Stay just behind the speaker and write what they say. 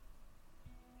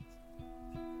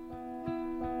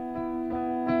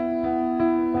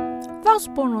those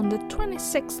born on the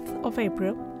 26th of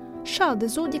April share the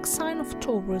zodiac sign of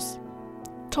Taurus.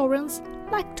 Taurans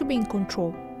like to be in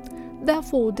control,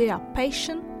 therefore they are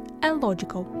patient and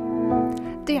logical.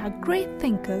 They are great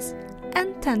thinkers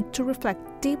and tend to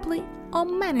reflect deeply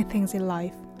on many things in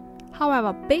life,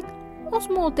 however big or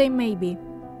small they may be.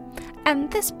 And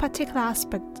this particular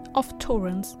aspect of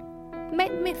Taurans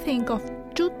made me think of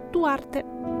Jude Duarte.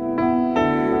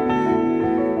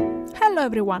 Hello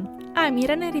everyone, I'm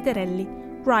Irene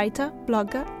Riterelli, writer,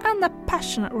 blogger and a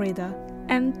passionate reader,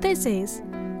 and this is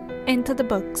Into the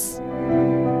Books.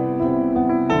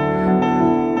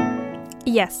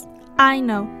 Yes, I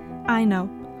know.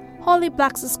 Holly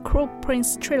Black's Cruel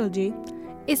Prince trilogy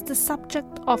is the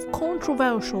subject of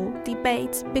controversial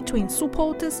debates between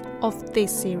supporters of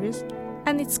this series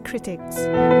and its critics.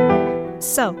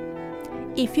 So,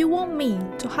 if you want me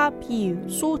to help you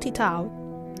sort it out,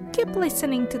 keep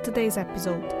listening to today's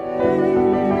episode.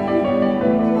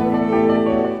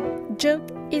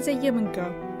 Jude is a human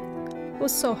girl who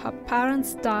saw her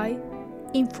parents die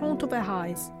in front of her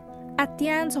eyes at the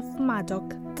hands of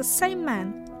Madoc, the same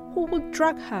man who would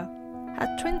drag her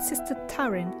twin sister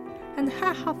Taryn, and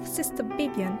her half-sister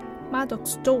Vivian,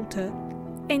 Madoc's daughter,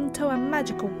 into a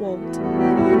magical world.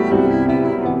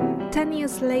 10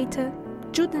 years later,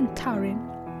 Jude and Taryn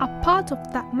are part of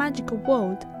that magical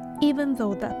world, even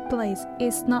though that place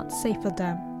is not safe for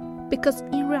them, because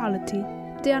in reality,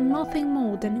 they are nothing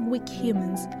more than weak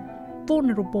humans,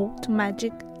 vulnerable to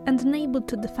magic and unable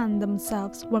to defend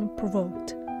themselves when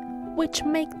provoked, which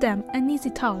make them an easy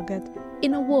target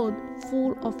in a world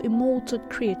full of immortal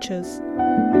creatures.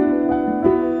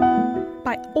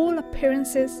 By all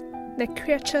appearances, the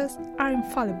creatures are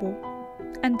infallible,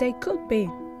 and they could be,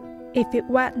 if it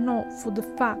were not for the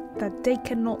fact that they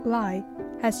cannot lie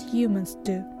as humans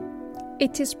do.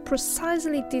 It is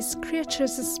precisely these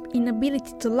creatures'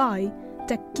 inability to lie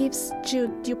that gives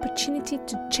Jude the opportunity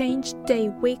to change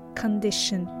their weak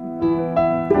condition.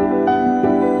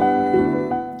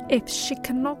 If she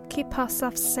cannot keep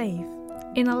herself safe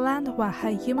in a land where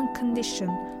her human condition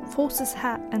forces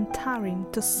her and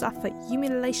Taryn to suffer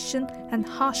humiliation and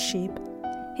hardship,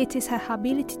 it is her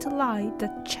ability to lie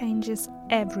that changes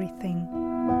everything.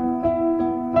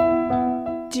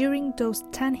 During those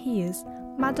 10 years,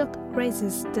 Madoc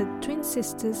raises the twin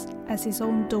sisters as his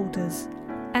own daughters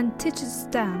and teaches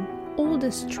them all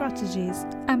the strategies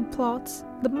and plots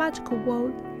the magical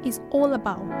world is all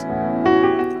about.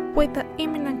 With the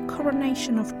imminent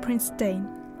coronation of Prince Dane,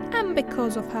 and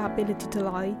because of her ability to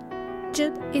lie,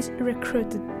 Jude is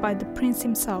recruited by the prince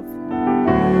himself.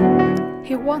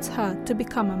 He wants her to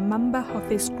become a member of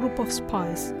his group of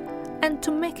spies, and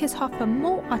to make his offer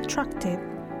more attractive,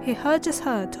 he urges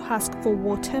her to ask for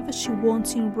whatever she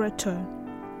wants in return: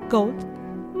 gold,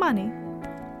 money,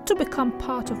 to become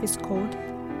part of his court,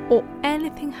 or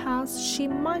anything else she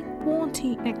might want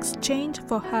in exchange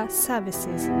for her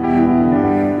services.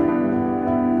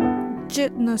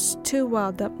 Jude knows too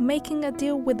well that making a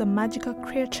deal with a magical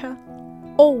creature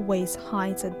always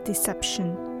hides a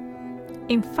deception.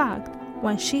 In fact,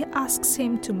 when she asks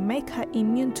him to make her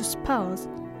immune to spells,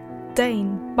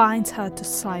 Dane binds her to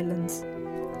silence.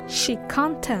 She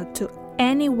can't tell to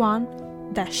anyone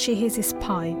that she is his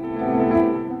spy.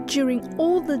 During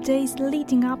all the days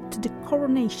leading up to the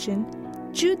coronation,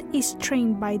 Jude is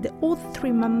trained by the other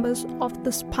 3 members of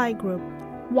the spy group,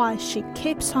 while she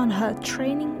keeps on her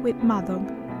training with Madoc,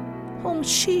 whom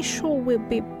she sure will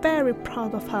be very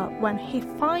proud of her when he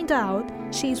finds out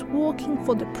she is working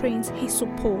for the prince he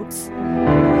supports.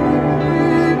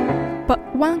 But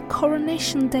when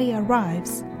coronation day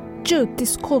arrives, Jude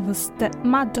discovers that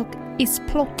Madoc is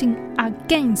plotting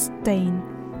against Dane,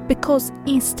 because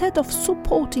instead of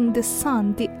supporting the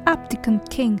son the abdicant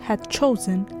king had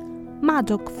chosen,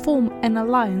 Madoc formed an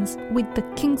alliance with the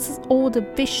king's older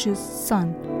vicious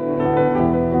son.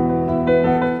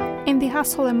 In the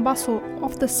hustle and bustle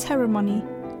of the ceremony,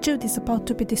 Jude is about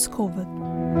to be discovered.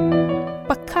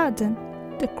 But Cardan,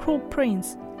 the cruel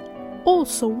prince,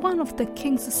 also one of the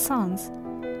king's sons,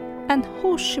 and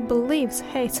who she believes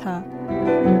hates her,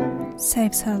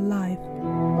 saves her life.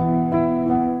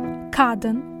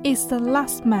 Cardan is the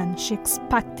last man she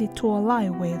expected to ally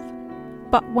with,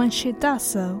 but when she does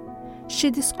so, she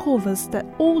discovers that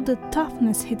all the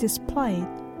toughness he displayed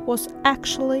was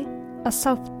actually a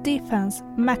self-defense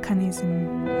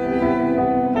mechanism.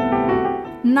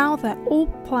 Now that all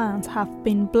plans have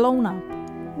been blown up,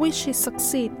 will she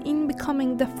succeed in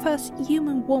becoming the first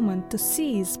human woman to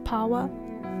seize power,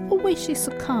 or will she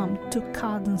succumb to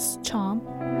Cardan's charm?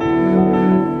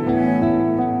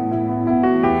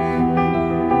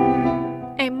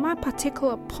 In my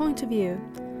particular point of view,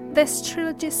 this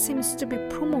trilogy seems to be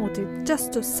promoted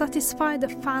just to satisfy the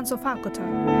fans of Hakoda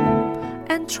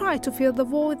and try to fill the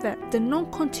void that the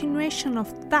non-continuation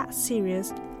of that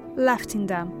series left in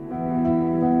them.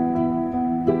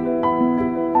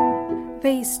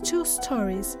 These two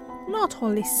stories not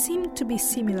only seem to be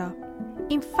similar,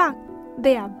 in fact,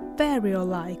 they are very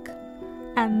alike,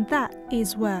 and that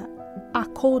is where,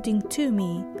 according to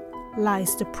me,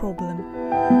 lies the problem.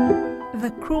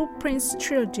 The Cruel Prince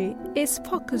trilogy is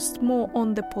focused more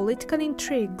on the political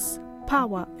intrigues,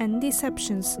 power and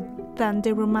deceptions than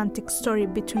the romantic story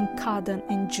between Cardan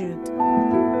and Jude.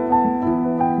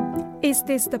 Is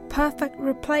this the perfect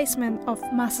replacement of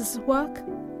Masa's work?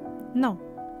 No,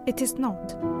 it is not.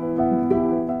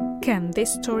 Can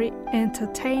this story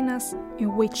entertain us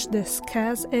in which the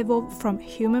scares evolve from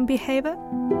human behavior?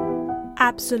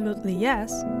 Absolutely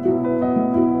yes.